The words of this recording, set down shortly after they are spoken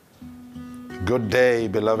Good day,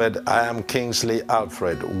 beloved. I am Kingsley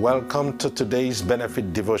Alfred. Welcome to today's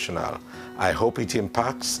Benefit Devotional. I hope it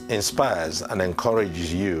impacts, inspires, and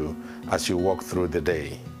encourages you as you walk through the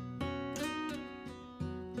day.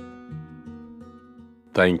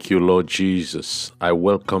 Thank you, Lord Jesus. I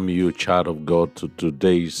welcome you, child of God, to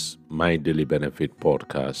today's My Daily Benefit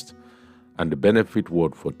podcast. And the benefit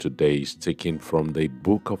word for today is taken from the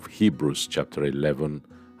book of Hebrews, chapter 11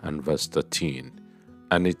 and verse 13.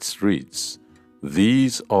 And it reads,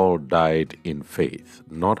 "These all died in faith,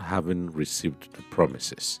 not having received the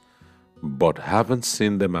promises, but having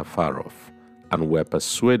seen them afar off, and were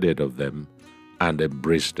persuaded of them, and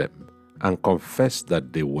embraced them, and confessed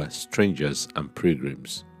that they were strangers and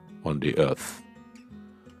pilgrims on the earth."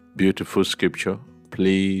 Beautiful scripture.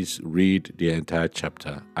 Please read the entire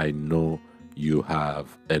chapter. I know you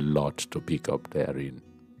have a lot to pick up therein.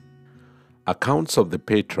 Accounts of the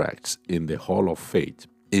patriarchs in the Hall of Faith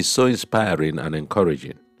is so inspiring and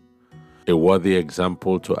encouraging, a worthy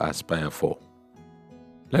example to aspire for.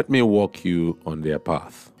 Let me walk you on their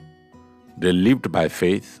path. They lived by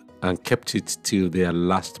faith and kept it till their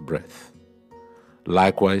last breath.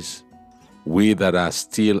 Likewise, we that are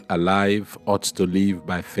still alive ought to live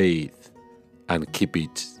by faith and keep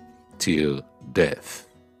it till death.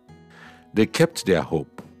 They kept their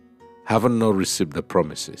hope, having not received the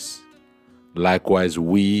promises. Likewise,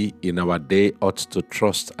 we in our day ought to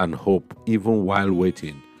trust and hope even while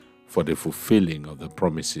waiting for the fulfilling of the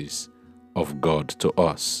promises of God to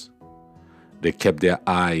us. They kept their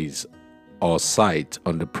eyes or sight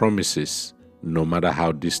on the promises, no matter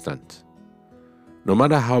how distant. No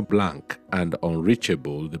matter how blank and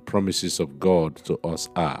unreachable the promises of God to us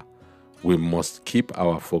are, we must keep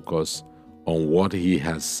our focus on what He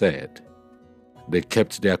has said. They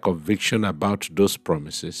kept their conviction about those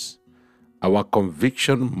promises. Our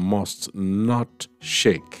conviction must not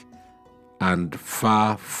shake, and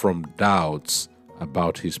far from doubts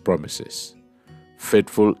about His promises.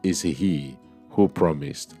 Faithful is He who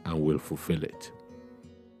promised and will fulfill it.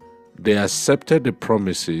 They accepted the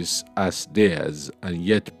promises as theirs and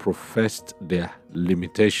yet professed their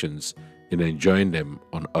limitations in enjoying them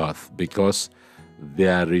on earth because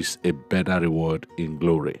there is a better reward in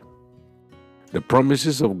glory. The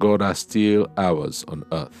promises of God are still ours on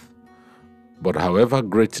earth, but however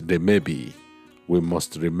great they may be, we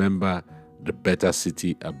must remember the better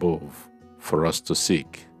city above for us to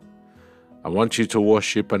seek. I want you to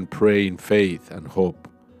worship and pray in faith and hope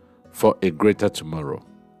for a greater tomorrow.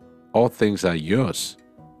 All things are yours.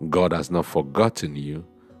 God has not forgotten you.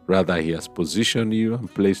 Rather, He has positioned you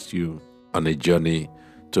and placed you on a journey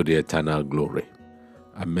to the eternal glory.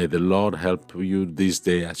 And may the Lord help you this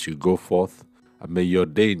day as you go forth. And may your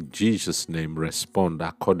day in Jesus' name respond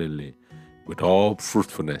accordingly with all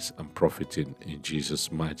fruitfulness and profiting in Jesus'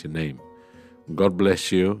 mighty name. God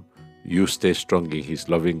bless you. You stay strong in His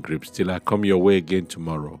loving grip. Till I come your way again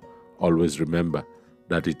tomorrow, always remember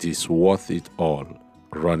that it is worth it all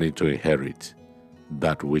running to inherit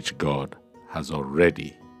that which God has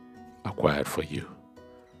already acquired for you.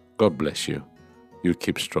 God bless you. You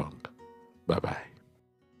keep strong. Bye-bye.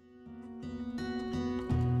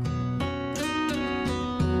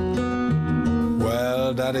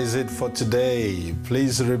 Well, that is it for today.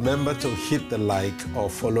 Please remember to hit the like or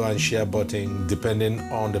follow and share button depending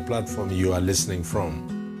on the platform you are listening from.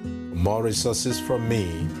 For more resources from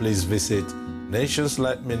me, please visit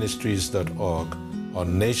nationslightministries.org or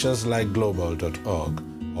nationslightglobal.org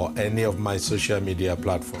or any of my social media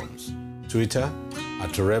platforms. Twitter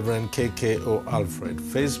at Reverend KKO Alfred,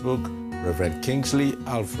 Facebook Reverend Kingsley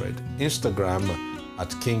Alfred, Instagram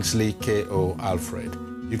at Kingsley KO Alfred.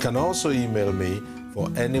 You can also email me for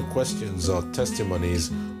any questions or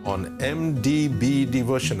testimonies on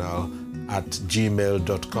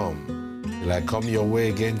mdbdevotional@gmail.com. Till I come your way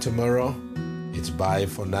again tomorrow, it's bye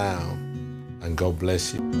for now, and God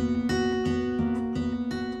bless you.